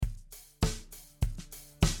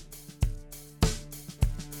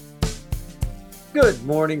Good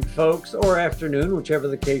morning, folks, or afternoon, whichever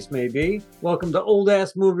the case may be. Welcome to Old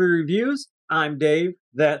Ass Movie Reviews. I'm Dave,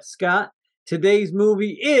 that's Scott. Today's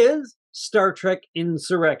movie is Star Trek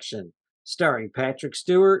Insurrection, starring Patrick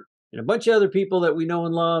Stewart and a bunch of other people that we know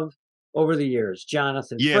and love over the years.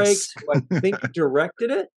 Jonathan Frakes, who I think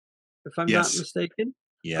directed it, if I'm not mistaken.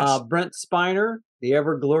 Yes. Brent Spiner, the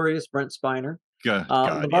ever-glorious Brent Spiner. God,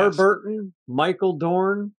 LeVar Burton, Michael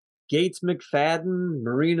Dorn, Gates McFadden,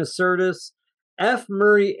 Marina Sirtis, F.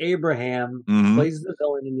 Murray Abraham plays the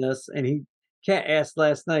villain in this, and Kat asked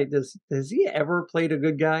last night, does he ever played a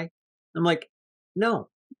good guy? I'm like, no,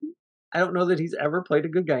 I don't know that he's ever played a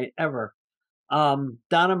good guy, ever.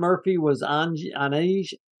 Donna Murphy was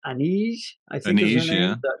Anej, I think is her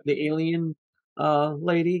name, the alien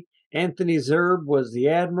lady. Anthony Zerbe was the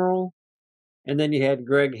admiral, and then you had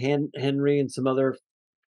Greg Henry and some other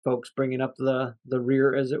folks bringing up the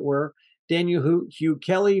rear, as it were. Daniel Hugh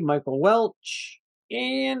Kelly, Michael Welch,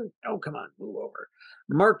 and, oh, come on, move over.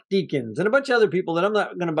 Mark Deakins, and a bunch of other people that I'm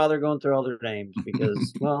not going to bother going through all their names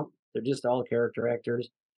because, well, they're just all character actors,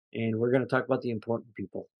 and we're going to talk about the important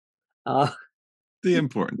people. The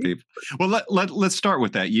important people. Well, let's start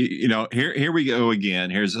with that. You know, here we go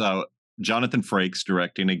again. Here's Jonathan Frakes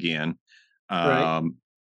directing again. Right.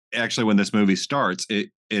 Actually, when this movie starts,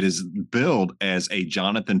 it is billed as a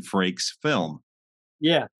Jonathan Frakes film.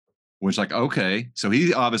 Yeah. Which, like, okay, so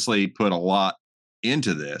he obviously put a lot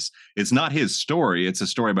into this. It's not his story. It's a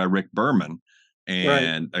story by Rick Berman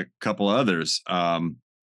and a couple others.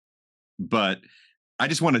 But I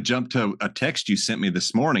just want to jump to a text you sent me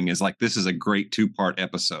this morning is like, this is a great 2-part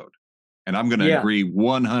episode. And I'm going to agree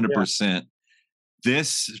 100%. Yeah.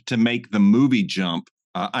 This, to make the movie jump,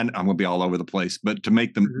 I'm going to be all over the place, but to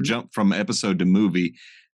make them jump from episode to movie,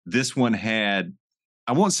 this one had,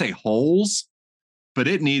 I won't say holes, but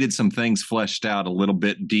it needed some things fleshed out a little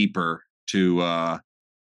bit deeper to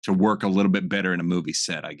work a little bit better in a movie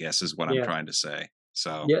set, I guess is what I'm trying to say.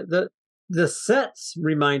 So yeah, the sets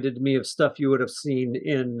reminded me of stuff you would have seen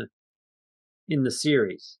in the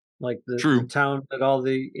series, like the town that all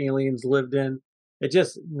the aliens lived in. It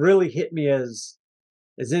just really hit me as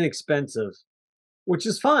inexpensive, which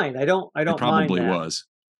is fine. I don't it mind probably that. Was.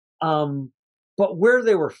 But where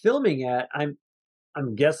they were filming at,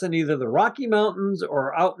 I'm guessing either the Rocky Mountains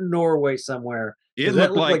or out in Norway somewhere. It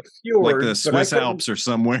looked like fjords, like the Swiss Alps or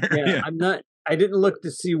somewhere. Yeah, I didn't look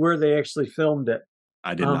to see where they actually filmed it.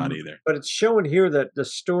 I did not either. But it's showing here that the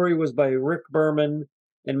story was by Rick Berman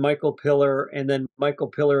and Michael Piller, and then Michael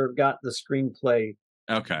Piller got the screenplay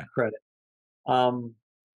credit. All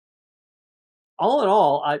in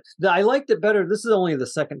all, I liked it better. This is only the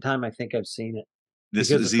second time I think I've seen it.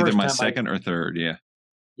 This is either my second or third, yeah.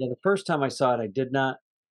 Yeah, the first time I saw it, I did not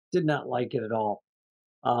like it at all.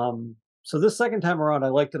 So this second time around, I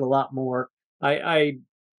liked it a lot more. I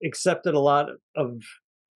accepted a lot of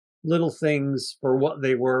little things for what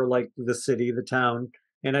they were, like the city, the town,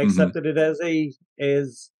 and I accepted it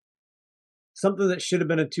as something that should have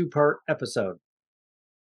been a 2-part episode.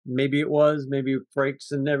 Maybe it was. Maybe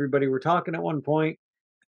Frakes and everybody were talking at one point.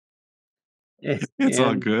 It's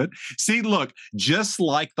all good. See, look, just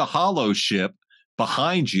like the Hollow ship,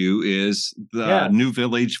 behind you is the new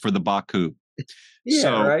village for the Baku. Yeah,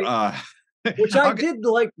 so, right. Which I did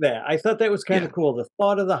like that. I thought that was kind of cool. The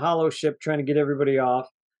thought of the Hollow ship trying to get everybody off.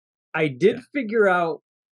 I did figure out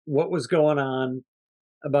what was going on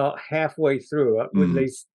about halfway through.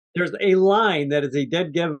 There's a line that is a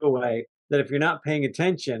dead giveaway that if you're not paying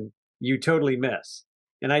attention, you totally miss.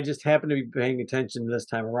 And I just happened to be paying attention this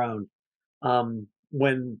time around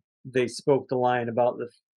when they spoke the line about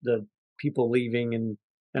the people leaving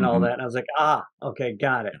and all that. And I was like, okay,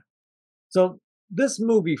 got it. So this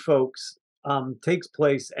movie, folks, takes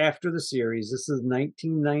place after the series. This is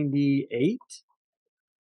 1998.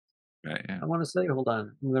 Right, yeah. I want to say, hold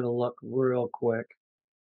on. I'm going to look real quick.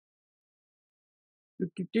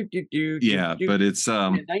 Yeah, but it's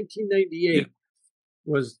 1998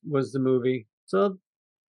 was the movie. So a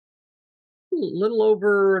little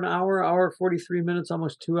over an hour 43 minutes,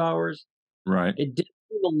 almost 2 hours. Right. It did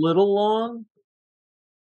seem a little long.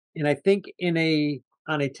 And I think on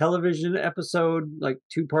a television episode, like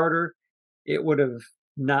 2-parter, it would have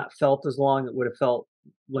not felt as long. It would have felt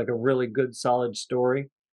like a really good, solid story.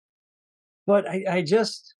 But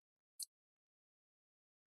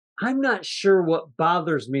I'm not sure what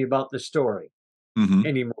bothers me about the story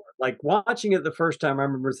anymore. Like watching it the first time, I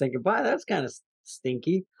remember thinking, wow, that's kind of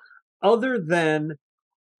stinky. Other than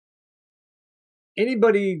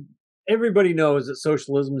everybody knows that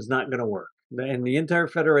socialism is not going to work. And the entire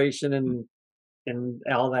Federation and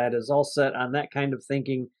all that is all set on that kind of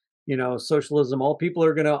thinking socialism. All people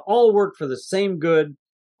are going to all work for the same good.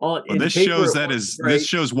 Well, In this paper, shows great. this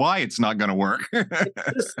shows why it's not going to work.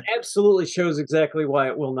 This absolutely shows exactly why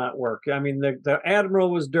it will not work. I mean, the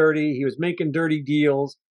admiral was dirty. He was making dirty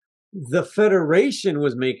deals. The Federation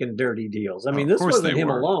was making dirty deals. I mean, Of this course they wasn't him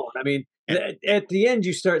were. alone. I mean, at the end,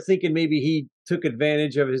 you start thinking maybe he took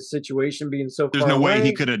advantage of his situation being so There's far no way away.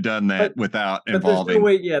 he could have done that without But there's no involving.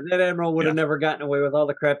 way, yeah, that admiral would have never gotten away with all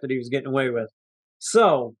the crap that he was getting away with.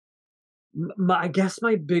 So, I guess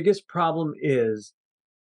my biggest problem is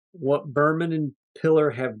what Berman and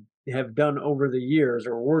Pillar have done over the years,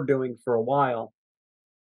 or were doing for a while,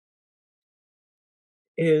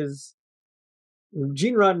 is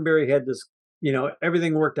Gene Roddenberry had this,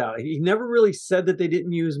 everything worked out. He never really said that they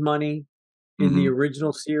didn't use money in the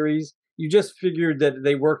original series. You just figured that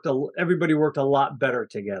everybody worked a lot better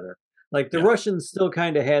together. Like the Russians still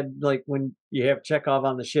kind of had, like when you have Chekhov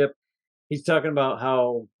on the ship, he's talking about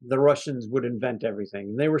how the Russians would invent everything,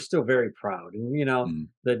 and they were still very proud. And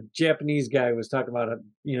the Japanese guy was talking about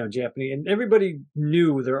Japanese, and everybody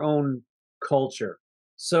knew their own culture.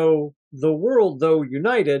 So the world, though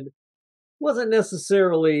united, wasn't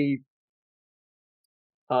necessarily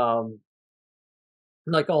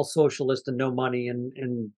like all socialist and no money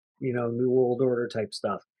and New World Order type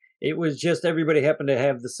stuff. It was just everybody happened to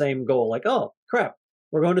have the same goal. Like, oh crap,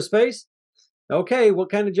 we're going to space. Okay, what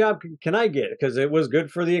kind of job can I get? Because it was good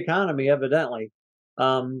for the economy, evidently.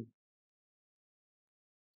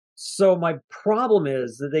 So my problem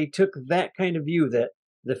is that they took that kind of view that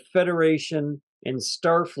the Federation and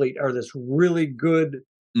Starfleet are this really good,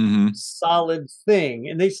 solid thing.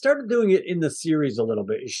 And they started doing it in the series a little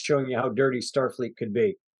bit, showing you how dirty Starfleet could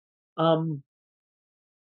be. And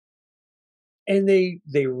they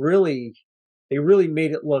really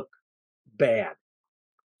made it look bad.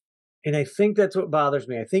 And I think that's what bothers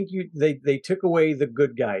me. I think they took away the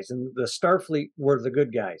good guys, and the Starfleet were the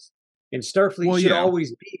good guys. And Starfleet should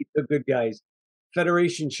always be the good guys.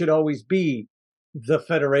 Federation should always be the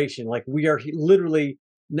Federation. Like we are literally,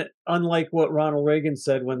 unlike what Ronald Reagan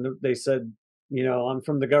said when they said, I'm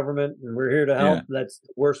from the government and we're here to help. Yeah. That's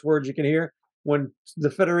the worst words you can hear. When the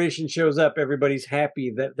Federation shows up, everybody's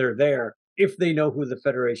happy that they're there if they know who the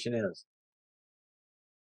Federation is.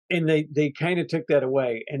 And they kind of took that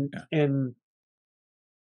away, and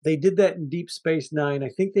they did that in Deep Space Nine. I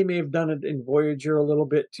think they may have done it in Voyager a little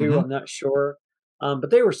bit too. I'm not sure, but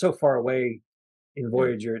they were so far away in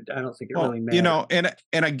Voyager. I don't think it really mattered.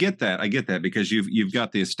 And I get that because you've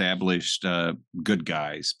got the established good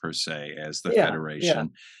guys per se as the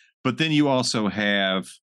Federation, but then you also have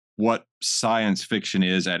what science fiction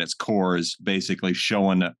is at its core is basically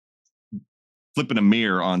flipping a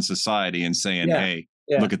mirror on society and saying, hey.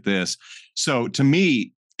 Look at this. So to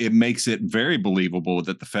me, it makes it very believable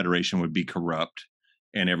that the Federation would be corrupt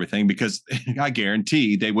and everything, because I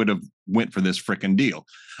guarantee they would have went for this frickin' deal.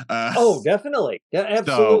 Definitely. Yeah,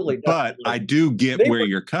 absolutely. But I do get where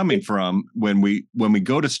you're coming from when we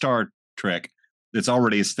go to Star Trek. It's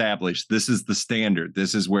already established. This is the standard.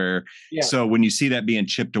 This is where. Yeah. So when you see that being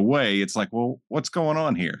chipped away, it's like, well, what's going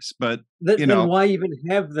on here? But then why even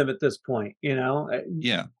have them at this point? At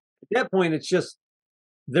that point, it's just.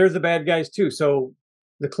 They're the bad guys too. So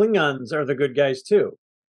the Klingons are the good guys too.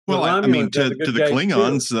 Well, I mean, to the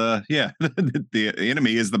Klingons, the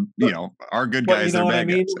enemy is our good guys. They're bad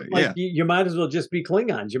guys. So, like, you might as well just be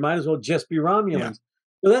Klingons. You might as well just be Romulans.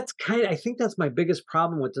 Yeah. So that's I think that's my biggest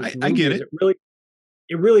problem with this movie. I get it.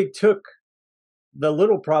 It really took the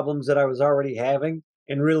little problems that I was already having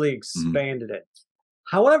and really expanded it.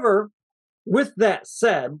 However, with that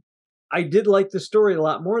said, I did like the story a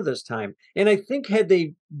lot more this time. And I think had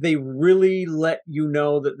they really let you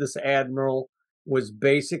know that this admiral was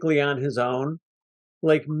basically on his own,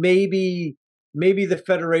 like maybe the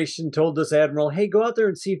Federation told this admiral, hey, go out there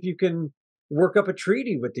and see if you can work up a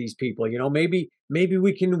treaty with these people. Maybe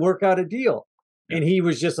we can work out a deal. And he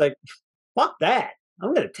was just like, fuck that.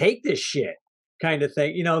 I'm going to take this shit kind of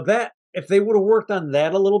thing. That if they would have worked on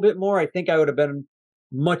that a little bit more, I think I would have been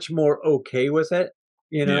much more okay with it,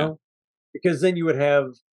 because then you would have,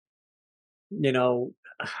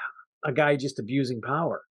 a guy just abusing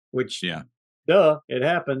power, which, it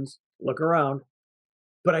happens. Look around.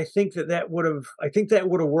 But I think that would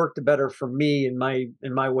have worked better for me in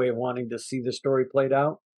my way of wanting to see the story played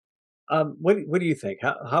out. What do you think?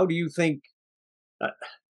 How do you think?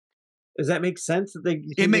 Does that make sense?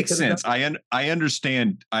 It makes sense. I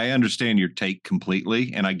understand your take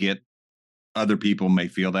completely, and I get other people may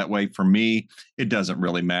feel that way. For me, it doesn't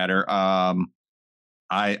really matter. I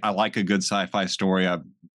like a good sci-fi story. I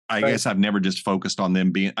guess I've never just focused on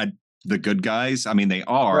them being the good guys. I mean, they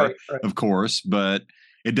are, of course, but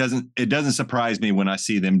it doesn't surprise me when I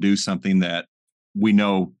see them do something that we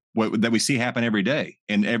know that we see happen every day,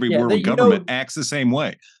 and every world government acts the same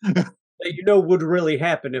way. That would really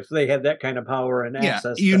happen if they had that kind of power and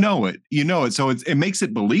access. You know it. So it makes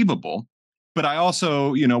it believable. But I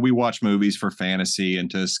also, we watch movies for fantasy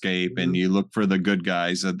and to escape, and you look for the good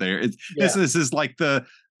guys out there. This is like that's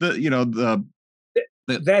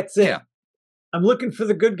it. Yeah. I'm looking for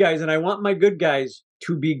the good guys, and I want my good guys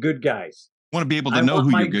to be good guys. I want to be able to know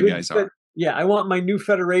who your good guys are. Yeah, I want my new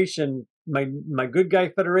federation, my good guy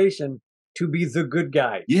federation, to be the good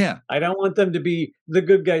guy. Yeah, I don't want them to be the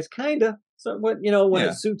good guys, kinda. So when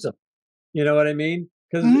it suits them, you know what I mean?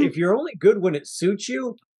 Because if you're only good when it suits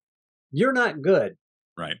you, you're not good.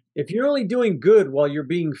 Right. If you're only doing good while you're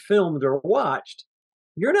being filmed or watched,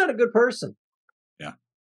 you're not a good person. Yeah.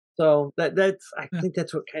 So I think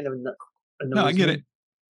that's what kind of annoys me. No, I get it.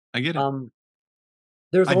 I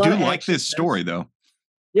There's a lot do of like this story, though.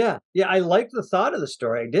 Yeah, I like the thought of the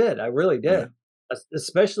story. I did. I really did. Yeah.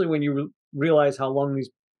 Especially when you realize how long these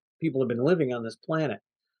people have been living on this planet.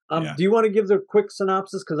 Do you want to give the quick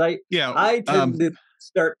synopsis? Because I tend to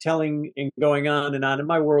start telling and going on, and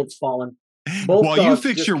my world's fallen. Well, you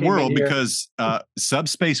fix your world because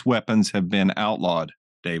subspace weapons have been outlawed,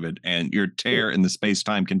 David, and your tear in the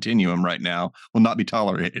space-time continuum right now will not be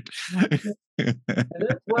tolerated. And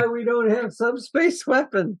that's why we don't have subspace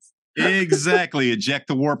weapons. Exactly. Eject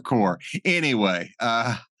the warp core. Anyway,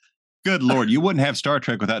 good Lord, you wouldn't have Star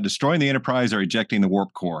Trek without destroying the Enterprise or ejecting the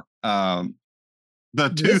warp core.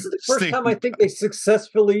 This is the first time I think they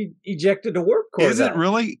successfully ejected a warp core. Is it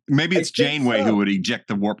really? Maybe it's Janeway who would eject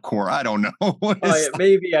the warp core. I don't know.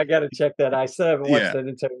 Maybe I got to check that. I still haven't watched that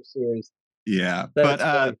entire series. Yeah,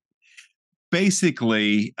 but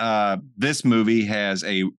basically, this movie has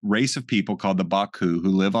a race of people called the Baku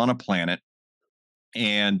who live on a planet,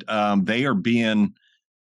 and they are being.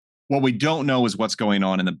 What we don't know is what's going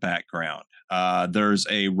on in the background. There's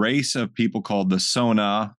a race of people called the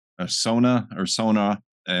Sona,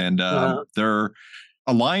 and they're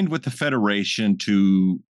aligned with the Federation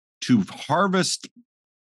to harvest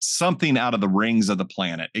something out of the rings of the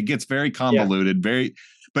planet. It gets very convoluted,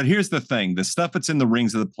 but here's the thing: the stuff that's in the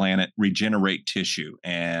rings of the planet regenerate tissue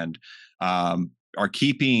and are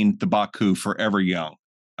keeping the Baku forever young.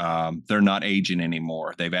 They're not aging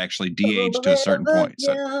anymore. They've actually de-aged to a certain point.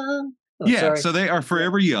 So they are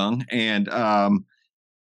forever young, and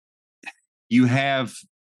you have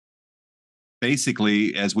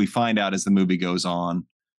basically, as we find out as the movie goes on,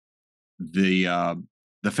 the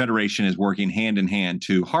Federation is working hand in hand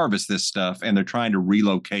to harvest this stuff, and they're trying to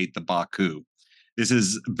relocate the Baku. This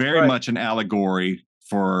is very much an allegory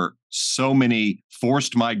for so many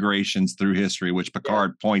forced migrations through history, which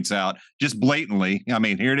Picard points out just blatantly. I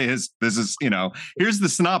mean, here it is. This is, here's the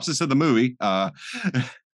synopsis of the movie. But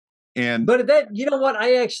that, you know what?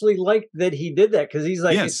 I actually like that he did that, because he's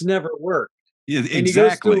like, it's never worked. Yeah, exactly. And he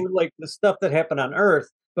goes through like the stuff that happened on Earth,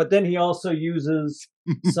 but then he also uses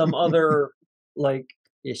some other,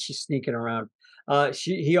 she's sneaking around.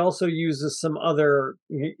 He also uses some other,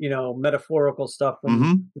 metaphorical stuff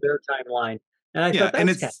from their timeline. And I thought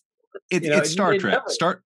it's Star Trek.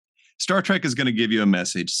 Star Trek is going to give you a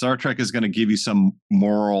message. Star Trek is going to give you some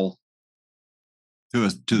moral to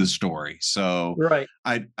the story. So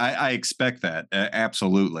I expect that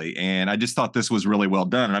absolutely. And I just thought this was really well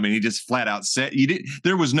done. I mean, he just flat out said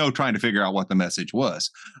there was no trying to figure out what the message was.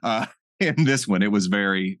 In this one, it was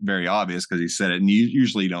very, very obvious because he said it, and you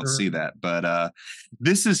usually don't see that. But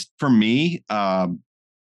this is, for me, well,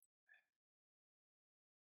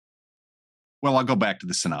 I'll go back to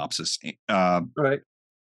the synopsis. I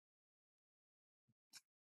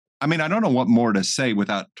mean, I don't know what more to say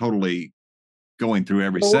without totally going through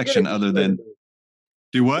every section other than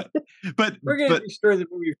do what? But we're going to destroy the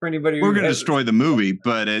movie for anybody. We're going to destroy the movie,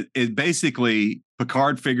 but it basically,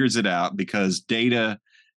 Picard figures it out because Data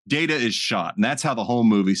is shot, and that's how the whole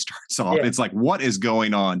movie starts off. It's like, what is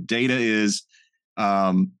going on? Data is he's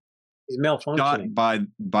malfunctioning shot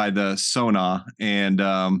by the sonar, and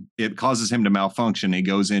it causes him to malfunction. He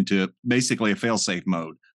goes into basically a failsafe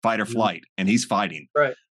mode, fight or flight, and he's fighting.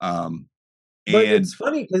 But it's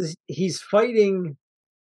funny because he's fighting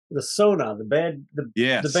the Sona, the bad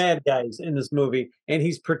guys in this movie, and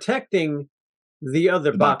he's protecting the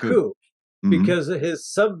other Baku. Because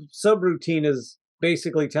his subroutine is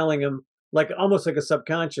basically telling him, almost like a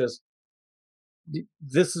subconscious,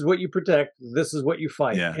 this is what you protect, this is what you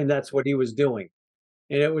fight, and that's what he was doing.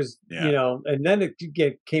 And it was, and then it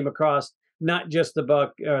came across not just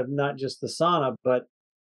the Sana, but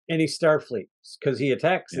any Starfleet, because he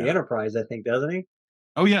attacks the Enterprise, I think, doesn't he?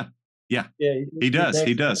 Oh yeah, he does.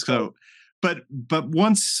 So But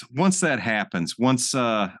once that happens, once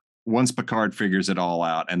Picard figures it all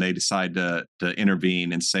out and they decide to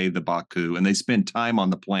intervene and save the Baku, and they spend time on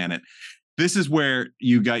the planet, this is where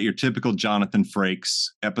you got your typical Jonathan Frakes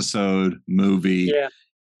episode movie. Yeah.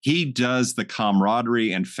 He does the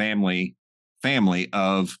camaraderie and family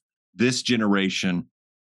of this generation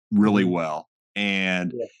really well.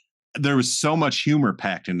 And there was so much humor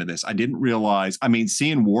packed into this. I didn't realize. I mean,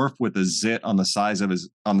 seeing Worf with a zit on the side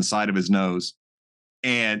of his nose,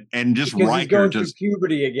 and just because Riker he's going just through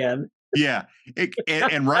puberty again. Yeah,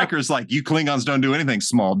 and Riker's like, "You Klingons don't do anything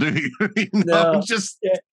small, do you?" No, just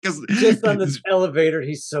on this elevator,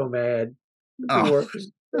 he's so mad. Worf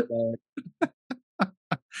is so mad.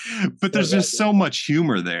 But there's just so much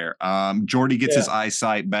humor there. Geordi gets his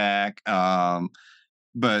eyesight back,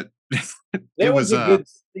 but it was a good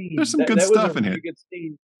scene. There's some good stuff in it. Good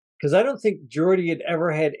scene, because I don't think Geordi had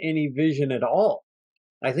ever had any vision at all.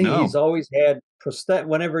 I think he's always had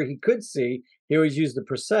whenever he could see, he always used the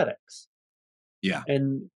prosthetics. Yeah.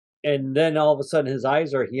 And then all of a sudden his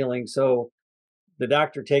eyes are healing. So the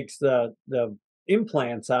doctor takes the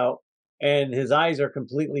implants out and his eyes are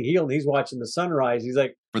completely healed. He's watching the sunrise. He's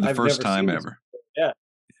like, for the first time ever. Yeah.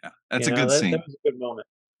 Yeah. That's a good scene. That was a good moment.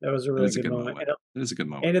 That was a really good moment. It is a good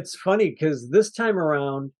moment. And it's funny because this time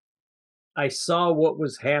around, I saw what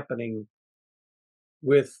was happening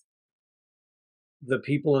with the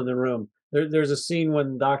people in the room. There's a scene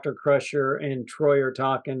when Dr. Crusher and Troy are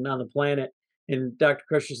talking on the planet, and Dr.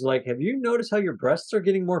 Crusher's like, "Have you noticed how your breasts are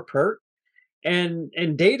getting more pert?" And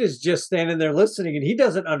Data's just standing there listening, and he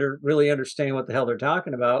doesn't really understand what the hell they're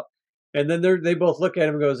talking about. And then they both look at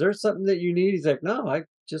him and go, "Is there something that you need?" He's like, "No, I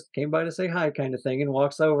just came by to say hi," kind of thing, and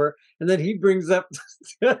walks over. And then he brings up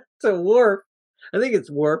to Worf, I think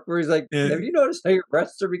it's Worf, where he's like, "Have you noticed how your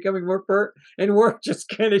breasts are becoming more pert?" And Worf just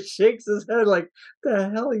kind of shakes his head like, "The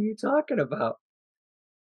hell are you talking about?"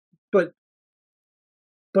 But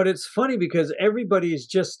it's funny because everybody is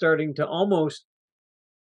just starting to almost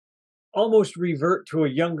revert to a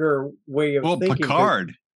younger way of thinking.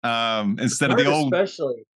 Picard, instead of the old,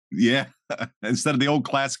 especially. Yeah, instead of the old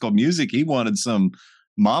classical music, he wanted some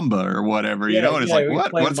Mamba or whatever, and it's like,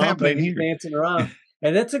 what's happening here? Dancing around.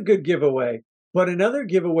 And that's a good giveaway. But another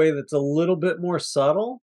giveaway that's a little bit more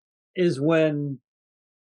subtle is when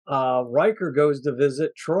Riker goes to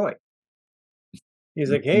visit Troy. He's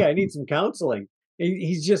like, "Hey, I need some counseling."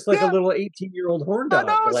 He's just like a little 18-year-old horn dog.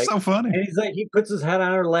 I know, it's so funny. And he's like, he puts his head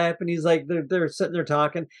on her lap, and he's like, they're sitting there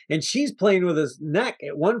talking, and she's playing with his neck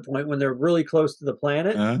at one point when they're really close to the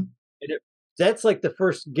planet. And that's like the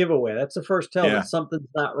first giveaway. That's the first tell that something's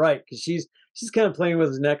not right, because she's kind of playing with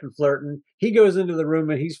his neck and flirting. He goes into the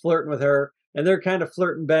room and he's flirting with her, and they're kind of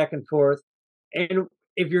flirting back and forth. And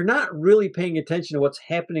if you're not really paying attention to what's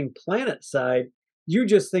happening planet side, you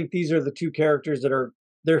just think these are the two characters that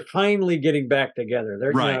they're finally getting back together.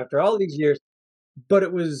 They're after all these years, but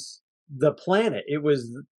it was the planet. It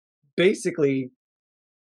was basically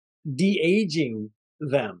de-aging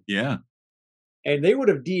them. Yeah. And they would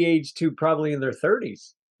have de-aged to probably in their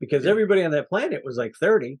 30s, because everybody on that planet was like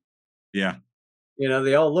 30. Yeah.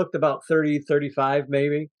 They all looked about 30, 35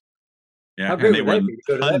 maybe. Yeah. How great would they be?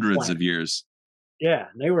 Hundreds of years. Yeah.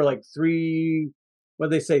 And they were like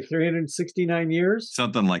 369 years?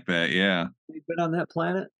 Something like that, yeah. They've been on that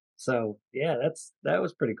planet. So, yeah, that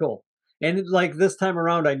was pretty cool. And like this time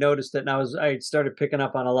around, I noticed it, and I started picking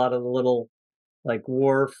up on a lot of the little, like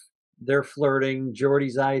Worf, they're flirting,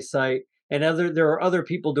 Geordi's eyesight, and there are other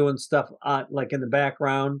people doing stuff like in the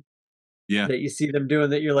background. Yeah. That you see them doing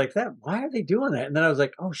that you're like, why are they doing that? And then I was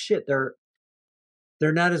like, oh shit, they're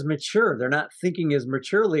not as mature. They're not thinking as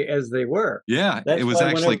maturely as they were. Yeah, it was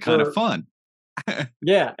actually kind of fun.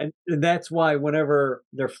 Yeah, and that's why whenever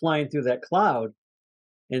they're flying through that cloud,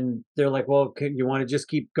 and they're like, "Well, you want to just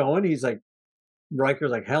keep going?" He's like,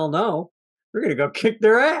 Riker's like, "Hell no, we're gonna go kick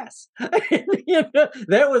their ass."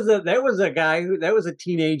 That was a guy that was a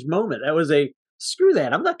teenage moment. That was a screw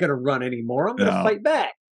that. I'm not gonna run anymore. I'm gonna fight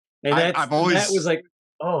back. And that was like,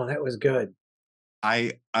 oh, that was good.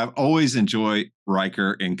 I've always enjoyed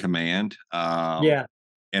Riker in command.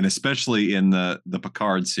 And especially in the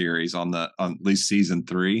Picard series on at least season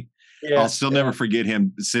 3. I'll still never forget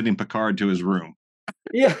him sending Picard to his room.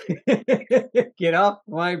 Yeah. Get off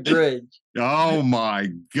my bridge. Oh my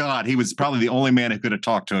God. He was probably the only man who could have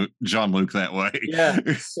talked to Jean-Luc that way. Yeah.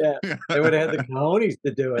 They would have had the cojones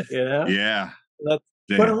to do it, Yeah.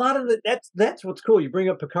 But a lot of that's what's cool. You bring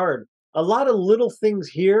up Picard. A lot of little things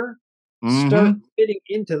here start fitting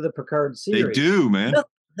into the Picard series. They do, man.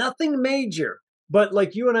 Nothing major. But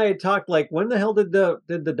like you and I had talked, like, when the hell did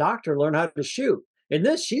the doctor learn how to shoot? In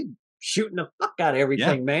this, she's shooting the fuck out of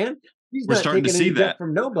everything, man. He's We're not starting to taking see any death that.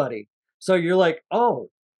 from nobody. So you're like, oh,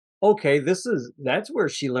 okay, that's where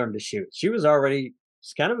she learned to shoot. She's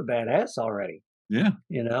kind of a badass already, Yeah.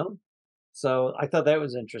 you know? So I thought that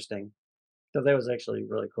was interesting. So that was actually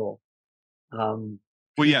really cool. Well,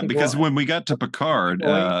 Trying to yeah, think because what when we got to Picard,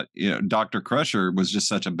 Troy. Dr. Crusher was just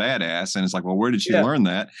such a badass. And it's like, well, where did she Yeah, learn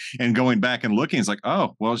that? And going back and looking, it's like,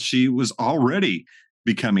 oh, well, she was already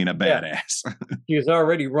becoming a yeah. badass. He was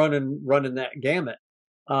already running that gamut.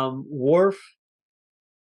 Worf,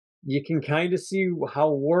 you can kind of see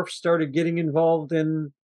how Worf started getting involved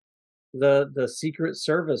in the Secret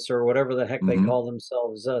Service or whatever the heck they Mm-hmm. call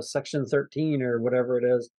themselves, Section 13 or whatever it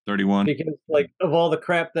is. 31. Because like of all the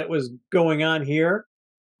crap that was going on here,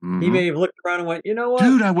 he Mm-hmm. may have looked around and went, you know what?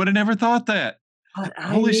 Dude, I would have never thought that.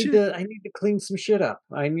 Holy shit. I need to clean some shit up.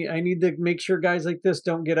 I need to make sure guys like this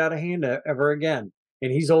don't get out of hand ever again.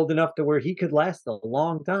 And he's old enough to where he could last a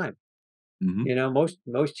long time. Mm-hmm. You know,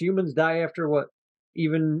 most humans die after what,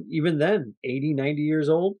 even then, 80, 90 years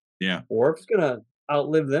old. Yeah. Worf's gonna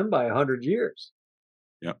outlive them by 100 years.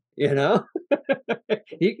 Yep. You know,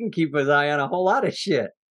 he can keep his eye on a whole lot of shit.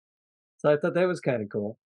 So I thought that was kind of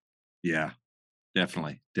cool. Yeah.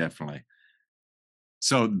 Definitely. Definitely.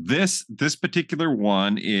 So this particular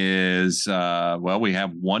one is well, we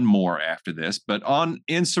have one more after this, but on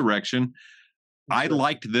Insurrection, I Sure.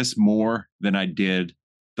 liked this more than I did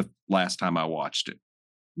the last time I watched it.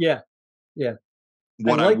 Yeah, yeah. I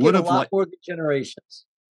What I like it would a have lot liked, more than Generations.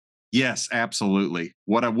 yes, absolutely.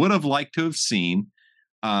 What I would have liked to have seen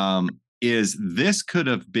is this could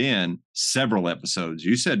have been several episodes.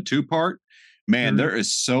 You said 2-part. Man, Mhm. there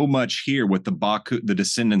is so much here with the Baku, the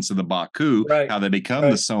descendants of the Baku, Right, how they become the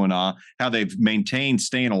right. Son'a, how they've maintained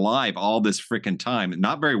staying alive all this freaking time.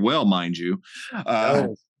 Not very well, mind you. No, not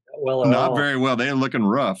well at Not all. very well. They're looking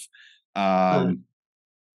rough. Uh, Um,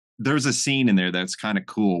 there's a scene in there that's kind of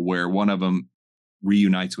cool where one of them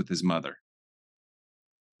reunites with his mother.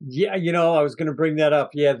 yeah, I was gonna bring that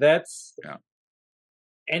up. Yeah, Yeah.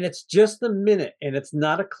 and it's just a minute, and it's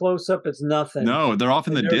not a close up. It's nothing. No, they're off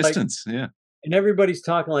in And the they're like, distance. Yeah. and everybody's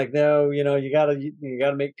talking like, no, you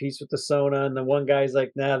gotta make peace with the Sona. And the one guy's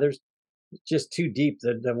like, nah, there's just too deep.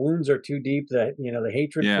 The wounds are too deep. That the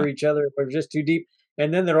hatred for Yeah. each other are just too deep.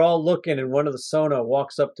 And then they're all looking, and one of the Sona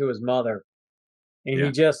walks up to his mother,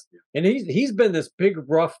 and Yeah. he's been this big,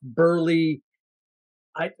 rough, burly.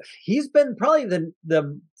 He's been probably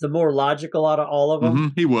the more logical out of all of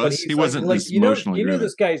them. He But was. He he's like wasn't as emotionally you know driven.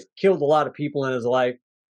 this guy's killed a lot of people in his life,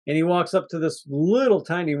 and he walks up to this little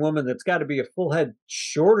tiny woman that's got to be a full head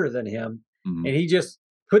shorter than him, Mhm. and he just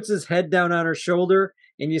puts his head down on her shoulder,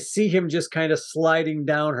 and you see him just kind of sliding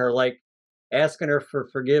down her, like asking her for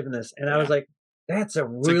forgiveness. And I was Yeah. like, that's a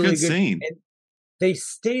It's a really good good. scene. And they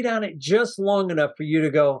stayed on it just long enough for you to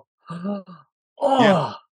go, Yeah.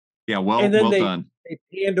 oh, Yeah. and then Well they done. they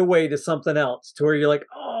panned away to something else to where you're like,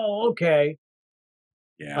 oh, okay.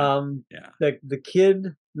 Yeah. Um, Yeah. the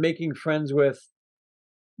kid making friends with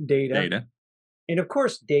Data, Data. and of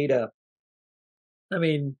course, Data. I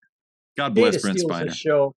mean, God bless Data Brent steals this Spiner.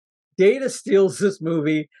 show. Data steals this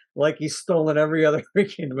movie like he's stolen every other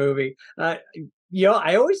freaking movie. I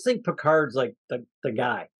always think Picard's like the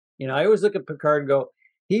guy. I always look at Picard and go,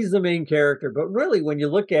 he's the main character. But really, when you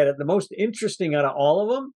look at it, the most interesting out of all of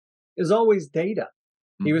them is always Data.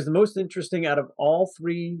 He Mhm. was the most interesting out of all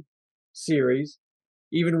three series,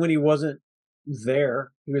 even when he wasn't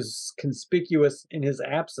there. He was conspicuous in his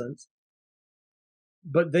absence.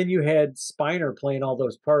 But then you had Spiner playing all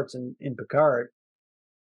those parts in Picard.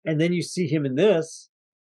 And then you see him in this,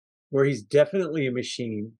 where he's definitely a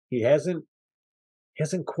machine. He hasn't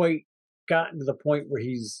quite gotten to the point where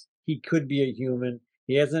he could be a human.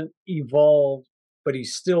 He hasn't evolved, but he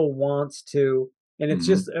still wants to. And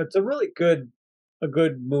Mhm. it's a really good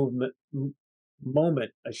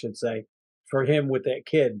moment, I should say, for him with that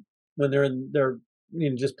kid when they're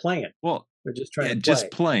just playing. Well, They're just trying yeah, to just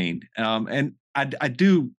play. plain. And I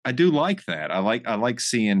do like that. I like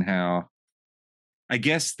seeing how, I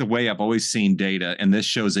guess the way I've always seen Data, and this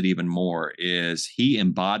shows it even more, is he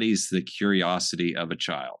embodies the curiosity of a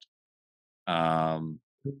child. Um,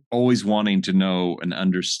 always wanting to know and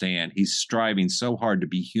understand. He's striving so hard to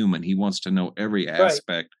be human. He wants to know every Right.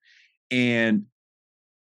 aspect. And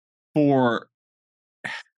for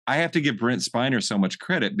I have to give Brent Spiner so much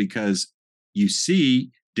credit because you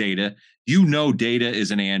see Data, Data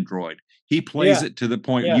is an android. He plays Yeah. it to the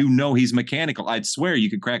point Yeah. he's mechanical. I'd swear you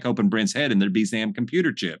could crack open Brent's head and there'd be damn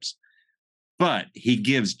computer chips. But he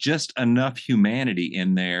gives just enough humanity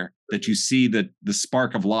in there that you see the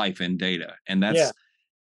spark of life in Data, and Yeah.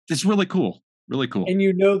 that's really cool. Really cool. And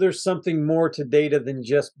there's something more to Data than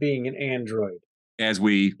just being an android. as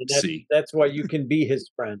we see. That's why you can be his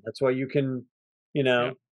friend. That's why you can, you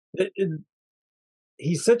know,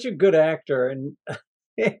 he's such a good actor, and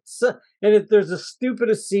there's the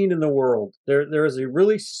stupidest scene in the world. There is a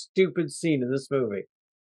really stupid scene in this movie,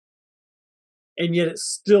 and yet it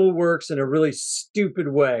still works in a really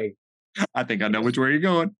stupid way. I think I know which way you're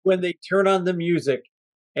going. When they turn on the music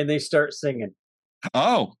and they start singing.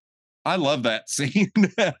 Oh, I love that scene.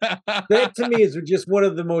 That to me is just one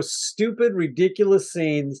of the most stupid, ridiculous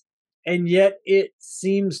scenes, and yet it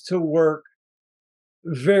seems to work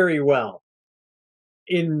very well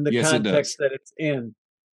in the context that it's in.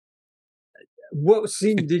 What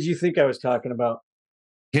scene did you think I was talking about?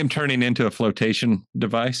 Him turning into a flotation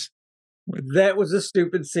device. That was a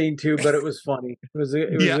stupid scene too, but it was funny.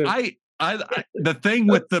 The thing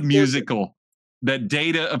with the musical that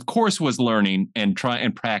Data, of course, was learning and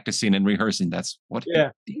practicing and rehearsing. That's what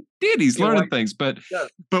he did. He's learning things. But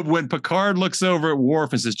when Picard looks over at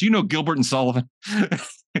Worf and says, "Do you know Gilbert and Sullivan?" I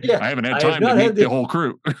haven't had time to meet the whole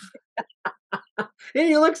crew. And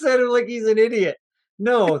he looks at him like he's an idiot.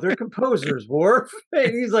 No, they're composers, Worf.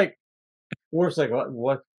 And he's like, Worf's like,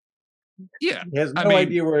 what? Yeah. He has no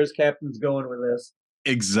idea where his captain's going with this.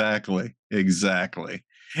 Exactly.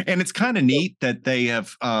 And it's kind of neat that they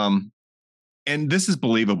have, and this is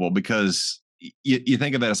believable because you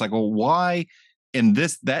think of that, it's like, well, why in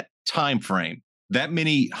that time frame, that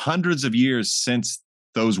many hundreds of years since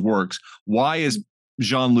those works, why is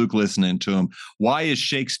Jean-Luc listening to him? Why is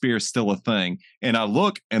Shakespeare still a thing? And I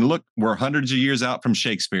look, we're hundreds of years out from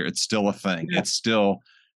Shakespeare. It's still a thing. Yeah. It's still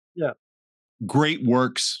great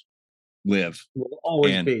works live. Will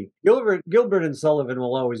always be. Gilbert and Sullivan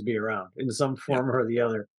will always be around in some form or the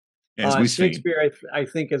other. Shakespeare, I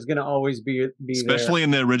think, is going to always be especially there.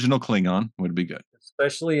 In the original Klingon would be good.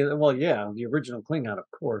 Especially, the original Klingon, of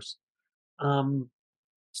course.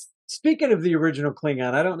 Speaking of the original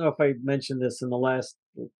Klingon, I don't know if I mentioned this what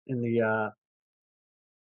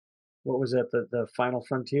was that? The Final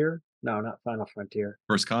Frontier? No, not Final Frontier.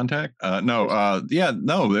 First Contact? No,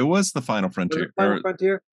 it was the Final Frontier. Final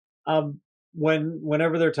Frontier.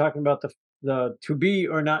 Whenever they're talking about the to be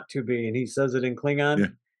or not to be, and he says it in Klingon. Yeah.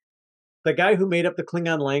 The guy who made up the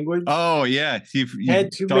Klingon language. Oh yeah, you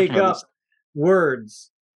had to make up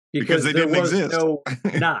words because they didn't exist. No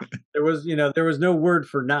not. There was no word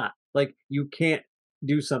for not. Like you can't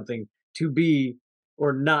do something to be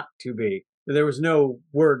or not to be. There was no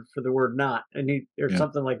word for the word not,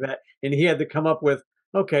 something like that. And he had to come up with,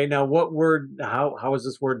 okay, now what word? How is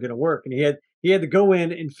this word going to work? And he had to go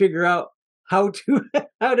in and figure out how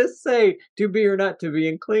to say to be or not to be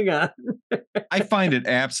in Klingon. I find it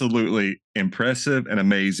absolutely impressive and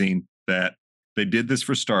amazing that they did this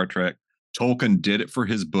for Star Trek. Tolkien did it for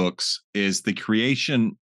his books, is the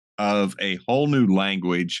creation of a whole new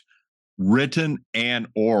language, written and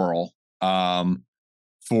oral,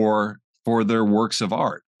 for their works of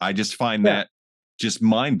art. I just find that just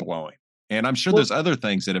mind-blowing. And I'm sure there's other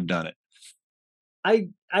things that have done it.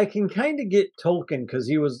 I can kind of get Tolkien because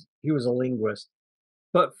he was a linguist,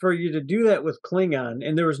 but for you to do that with Klingon,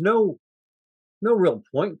 and there was no real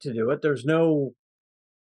point to do it. There's no.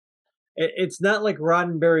 It's not like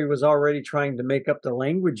Roddenberry was already trying to make up the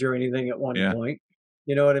language or anything at one point.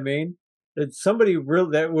 You know what I mean? It's somebody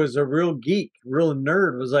that was a real geek, real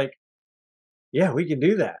nerd, was like, yeah, we can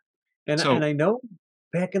do that. And I know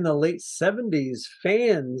back in the late 70s,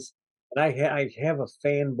 fans, and I have a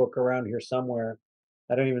fan book around here somewhere.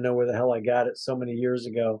 I don't even know where the hell I got it so many years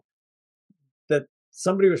ago, that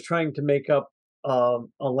somebody was trying to make up a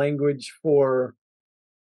language for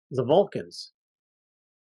the Vulcans.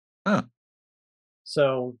 Huh.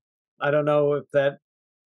 So I don't know if that,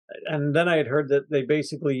 and then I had heard that they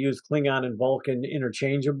basically use Klingon and Vulcan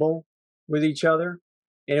interchangeable with each other,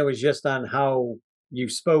 and it was just on how you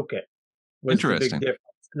spoke it was the big difference.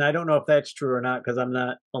 And I don't know if that's true or not because I'm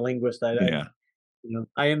not a linguist. I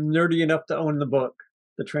am nerdy enough to own the book,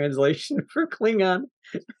 the translation for Klingon,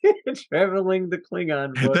 traveling the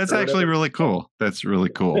Klingon book. That's actually really cool. That's really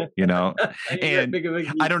cool, And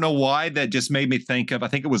I don't know why that just made me think of, I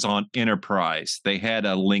think it was on Enterprise. They had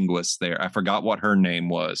a linguist there. I forgot what her name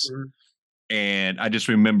was. Mm-hmm. And I just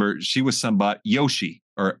remember she was somebody, Yoshi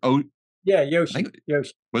or Yoshi.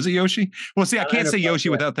 Yoshi. Was it Yoshi? Well, see, I can't say Yoshi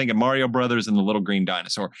without thinking Mario Brothers and the Little Green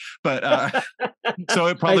Dinosaur. But so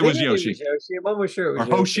it probably was Yoshi. I'm almost sure it was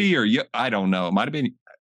Hoshi or I don't know. It might have been.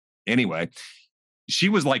 Anyway, she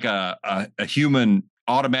was like a human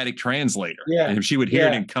automatic translator. Yeah. And if she would hear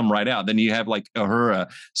it and come right out, then you have like her.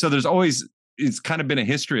 So there's always, it's kind of been a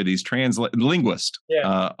history of these linguists.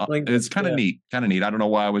 Yeah. It's kind of neat. I don't know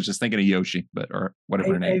why I was just thinking of Yoshi, or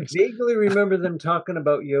whatever her name is. I vaguely remember them talking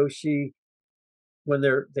about Yoshi when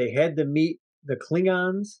they had to meet the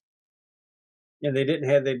Klingons, and they didn't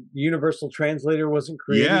have the universal translator wasn't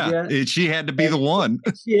created yet. She had to be the one.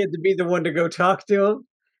 She had to be the one to go talk to him.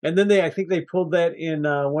 And then I think they pulled that in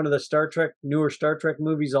one of the newer Star Trek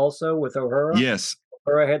movies also with Uhura. Yes.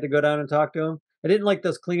 Uhura had to go down and talk to him. I didn't like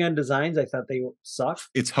those Klingon designs. I thought they sucked.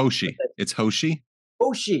 It's Hoshi. It's Hoshi.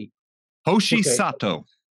 Hoshi. Hoshi Sato.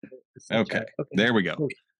 Okay. There we go.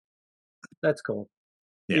 Hoshi. That's cool.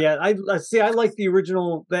 Yeah. I see. I like the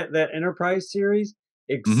original that Enterprise series,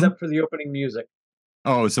 except for the opening music.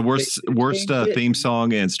 Oh, it's the worst theme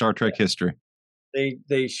song in Star Trek history.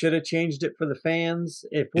 They should have changed it for the fans.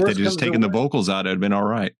 If they'd just taken the vocals out, it'd been all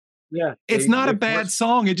right. Yeah, it's not a bad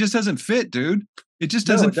song. It just doesn't fit, dude. It just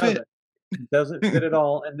doesn't fit. It doesn't fit at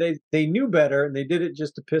all. And they knew better, and they did it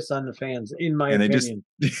just to piss on the fans, in my opinion.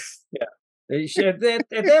 Yeah. They should, at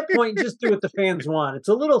that point, just do what the fans want. It's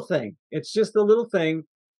a little thing. It's just a little thing.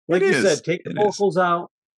 Like you said, take the vocals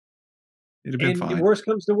out. It'd have been fine. Worst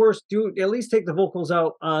comes to worst, at least take the vocals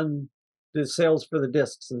out on the sales for the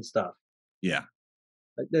discs and stuff. Yeah.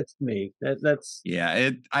 That's me. That's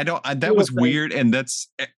that was weird, and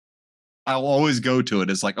I'll always go to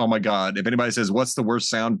it. It's like, oh my God, if anybody says what's the worst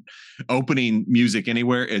sound opening music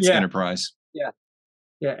anywhere, it's Enterprise. Yeah,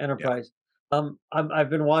 Enterprise. I've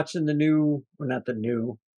been watching I've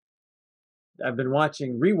been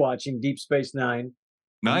rewatching Deep Space Nine.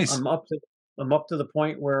 Nice. I'm up to the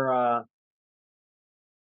point where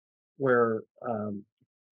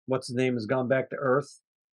what's his name has gone back to Earth,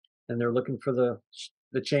 and they're looking for the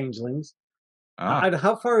changelings.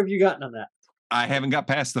 How far have you gotten on that? I haven't got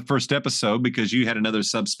past the first episode because you had another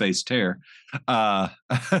subspace tear.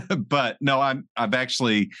 But no, I've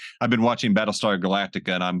been watching Battlestar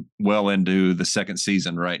Galactica, and I'm well into the second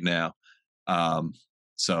season right now.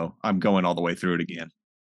 So I'm going all the way through it again.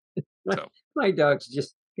 My dogs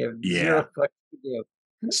just give zero fucks to do.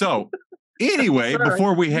 So anyway,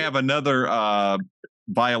 before we have another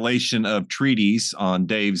violation of treaties on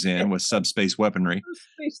Dave's end with subspace weaponry.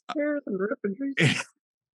 Space terrors and weaponry.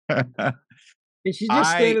 And she's just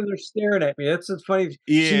standing there staring at me. That's what's funny.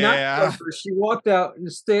 Yeah. She knocked over. She walked out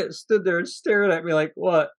and stood there and stared at me like,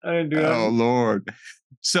 what? I didn't do that. Oh, Lord.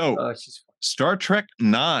 So, Star Trek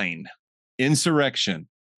 9, Insurrection.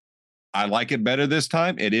 I like it better this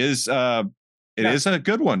time. It is is a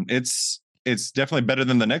good one. It's definitely better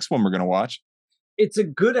than the next one we're going to watch. It's a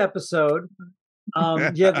good episode.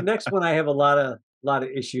 The next one I have a lot of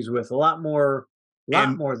issues with. A lot more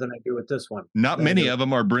than I do with this one. Not many of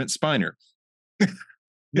them are Brent Spiner.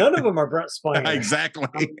 None of them are Brent Spiner. Exactly.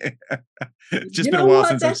 Just been a while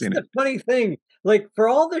since I've seen it. That's the funny thing. Like, for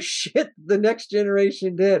all the shit the Next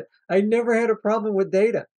Generation did, I never had a problem with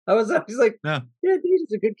Data. I was like, yeah,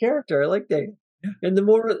 Data's a good character. I like Data. Yeah. And the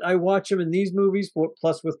more I watch him in these movies,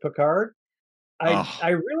 plus with Picard, I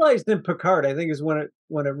realized in Picard, I think is when it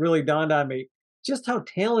really dawned on me just how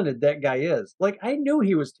talented that guy is. Like, I knew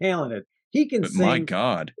he was talented. He can sing. My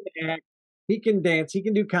God. He can act, he can dance. He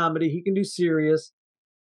can do comedy. He can do serious.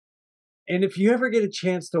 And if you ever get a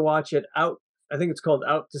chance to watch it, I think it's called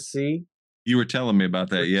Out to Sea. You were telling me about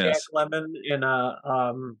that, yes. Jack Lemmon and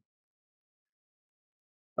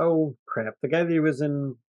oh crap, the guy that was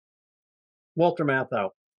in Walter Matthau.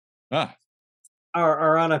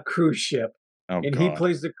 Are on a cruise ship. And he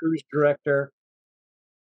plays the cruise director.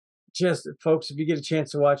 Just, folks, if you get a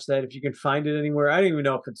chance to watch that, if you can find it anywhere, I don't even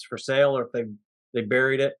know if it's for sale or if they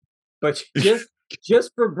buried it, but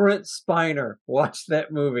just for Brent Spiner, watch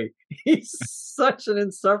that movie. He's such an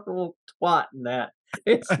insufferable twat in that.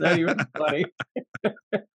 It's not even funny.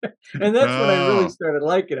 And that's when I really started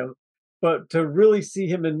liking him. But to really see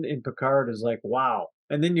him in Picard is like, wow.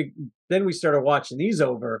 And then we started watching these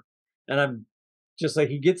over, and I'm just like,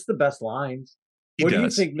 he gets the best lines. What do you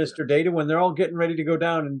think, Mr. Data, when they're all getting ready to go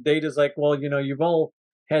down and Data's like, well, you've all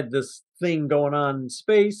had this thing going on in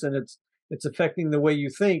space and it's affecting the way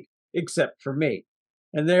you think, except for me.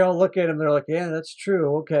 And they all look at him, they're like, yeah, that's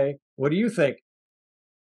true. Okay. What do you think?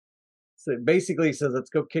 So basically he says,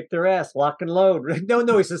 let's go kick their ass, lock and load.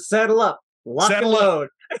 No, he says, saddle up, lock and load.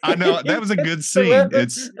 I know, that was a good scene. I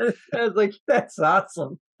was like, that's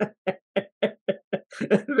awesome.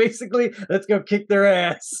 Basically, let's go kick their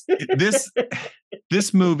ass.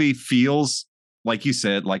 This movie feels, like you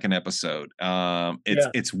said, like an episode.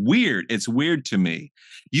 It's weird. It's weird to me.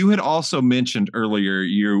 You had also mentioned earlier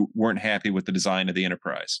you weren't happy with the design of the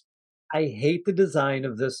Enterprise. I hate the design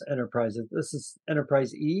of this Enterprise. This is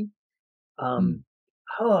Enterprise E. It's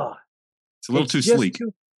a little too sleek.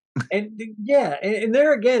 And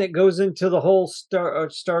there again, it goes into the whole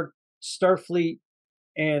Starfleet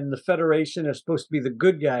and the Federation are supposed to be the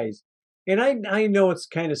good guys. And I know it's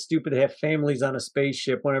kind of stupid to have families on a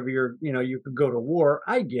spaceship whenever you could go to war.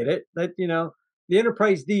 I get it. That, the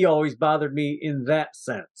Enterprise D always bothered me in that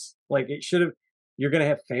sense. Like it should have, you're going to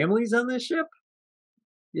have families on this ship?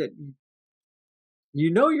 Yeah,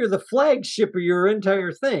 you're the flagship of your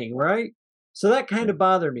entire thing, right? So that kind of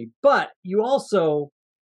bothered me. But you also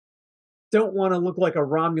don't want to look like a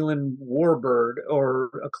Romulan warbird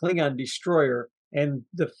or a Klingon destroyer. And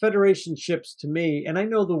the Federation ships, to me, and I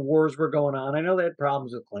know the wars were going on. I know they had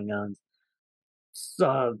problems with Klingons,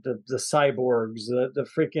 the cyborgs, the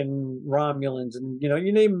freaking Romulans, and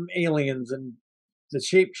you name aliens and the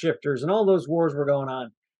shapeshifters, and all those wars were going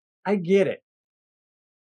on. I get it,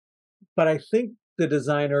 but I think the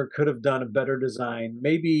designer could have done a better design.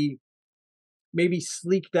 Maybe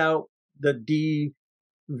sleeked out the D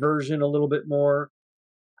version a little bit more.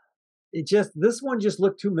 This one just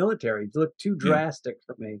looked too military. It looked too drastic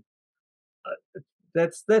for me.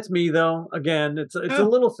 That's me though. Again, it's a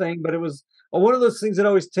little thing, but it was one of those things that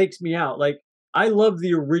always takes me out. Like I love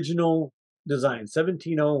the original design,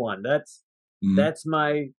 1701. That's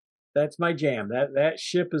my jam. That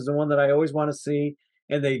ship is the one that I always want to see,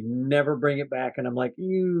 and they never bring it back. And I'm like,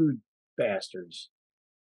 you bastards.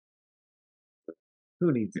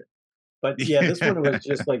 Who needs it? But yeah, this one was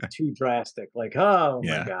just like too drastic. Like, oh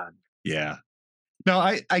my God. Yeah. No,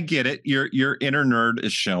 I get it. Your inner nerd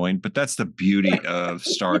is showing, but that's the beauty of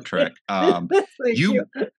Star Trek.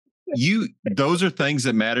 You those are things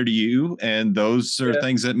that matter to you, and those are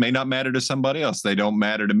things that may not matter to somebody else. They don't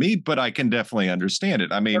matter to me, but I can definitely understand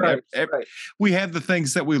it. I mean, we have the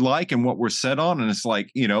things that we like and what we're set on, and it's like,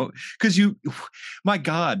 because my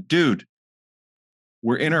God, dude,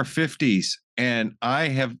 we're in our 50s, and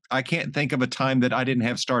I can't think of a time that I didn't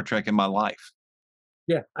have Star Trek in my life.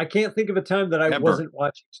 Yeah, I can't think of a time that I wasn't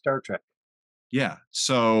watching Star Trek. Yeah,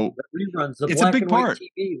 so the reruns, the it's black a big and part. white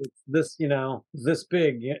TV, this this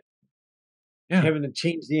big, having to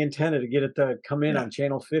change the antenna to get it to come in on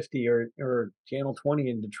channel 50 or channel 20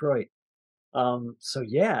 in Detroit. So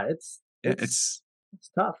yeah, it's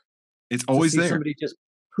tough. It's always there. Somebody just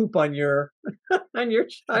poop on your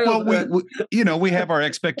child. Well, we have our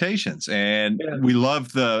expectations, and we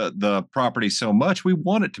love the property so much. We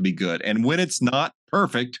want it to be good, and when it's not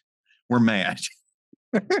perfect, we're mad.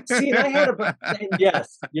 See, I had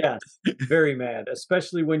yes, very mad,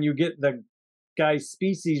 especially when you get the guy's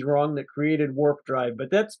species wrong that created warp drive. But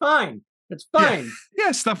that's fine. It's fine.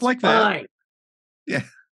 Yeah, stuff like fine. That. Yeah,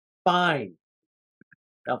 fine.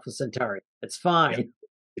 Alpha Centauri. It's fine.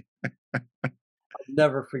 I'll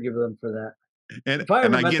never forgive them for that. And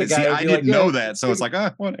I get it. See, I didn't know that, so it's like,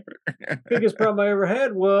 whatever. Biggest problem I ever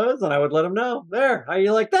had was, and I would let him know, there, how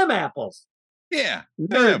you like them apples? Yeah.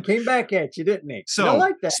 Nerd came back at you, didn't he? So,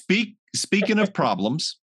 like that. Speaking of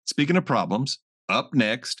problems, up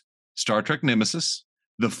next, Star Trek Nemesis,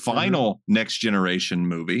 the final Next Generation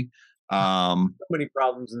movie. So many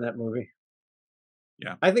problems in that movie.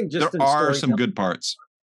 Yeah. I think just there are some good parts.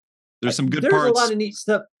 There's some good parts. There's a lot of neat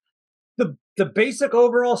stuff. The basic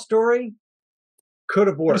overall story could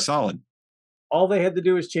have worked. Pretty solid. All they had to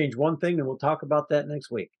do is change one thing, and we'll talk about that next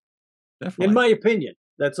week. Definitely. In my opinion.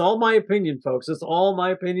 That's all my opinion, folks. That's all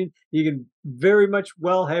my opinion. You can very much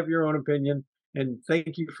well have your own opinion, and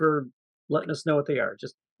thank you for letting us know what they are.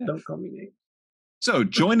 Just don't call me names. So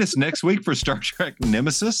join us next week for Star Trek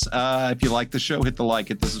Nemesis. If you like the show, hit the like,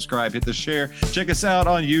 hit the subscribe, hit the share. Check us out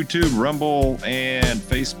on YouTube, Rumble, and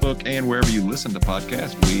Facebook, and wherever you listen to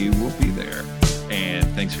podcasts. We will be there. And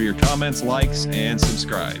thanks for your comments, likes, and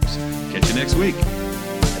subscribes. Catch you next week.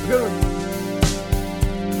 Have a good one.